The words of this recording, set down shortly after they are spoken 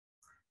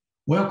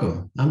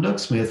Welcome. I'm Doug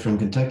Smith from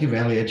Kentucky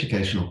Valley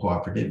Educational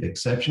Cooperative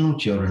Exceptional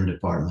Children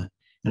Department,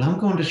 and I'm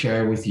going to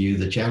share with you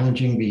the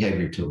Challenging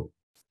Behavior Tool.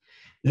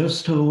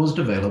 This tool was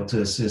developed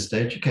to assist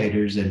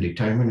educators in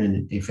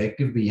determining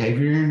effective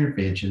behavior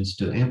interventions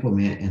to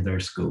implement in their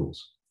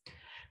schools.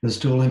 This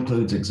tool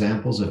includes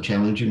examples of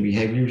challenging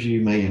behaviors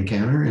you may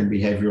encounter and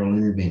behavioral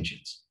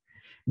interventions.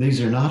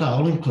 These are not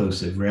all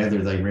inclusive,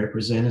 rather, they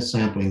represent a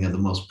sampling of the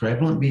most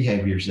prevalent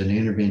behaviors and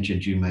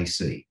interventions you may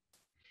see.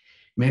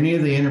 Many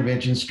of the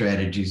intervention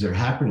strategies are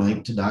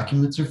hyperlinked to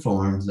documents or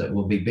forms that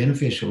will be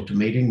beneficial to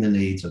meeting the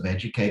needs of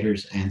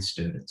educators and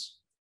students.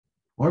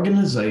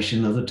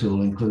 Organization of the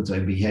tool includes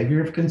a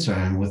behavior of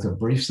concern with a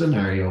brief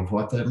scenario of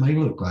what that may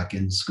look like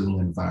in the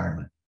school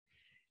environment.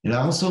 It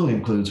also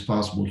includes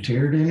possible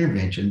tiered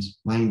interventions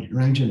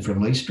ranging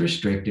from least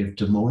restrictive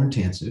to more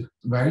intensive,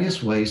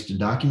 various ways to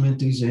document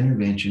these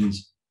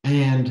interventions,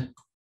 and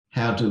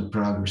how to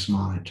progress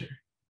monitor.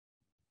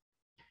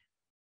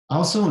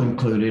 Also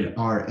included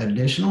are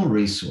additional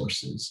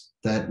resources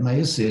that may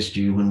assist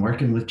you when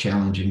working with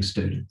challenging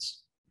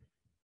students.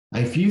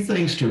 A few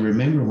things to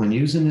remember when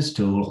using this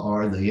tool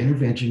are the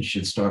interventions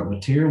should start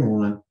with Tier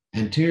 1,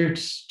 and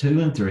Tiers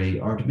 2 and 3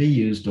 are to be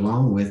used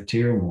along with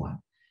Tier 1.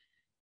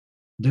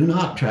 Do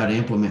not try to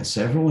implement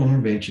several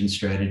intervention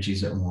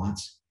strategies at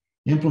once.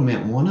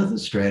 Implement one of the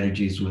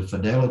strategies with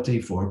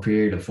fidelity for a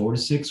period of 4 to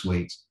 6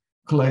 weeks,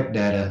 collect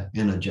data,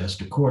 and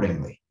adjust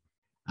accordingly.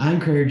 I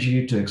encourage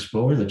you to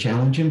explore the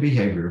Challenging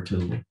Behavior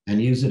Tool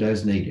and use it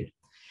as needed.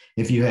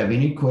 If you have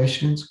any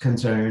questions,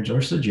 concerns,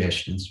 or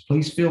suggestions,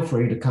 please feel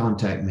free to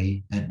contact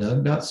me at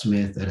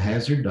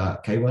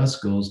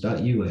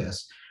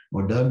doug.smith@hazard.kyschools.us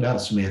or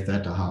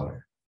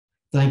doug.smith@theholler.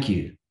 Thank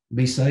you.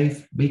 Be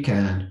safe, be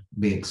kind,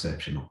 be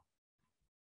exceptional.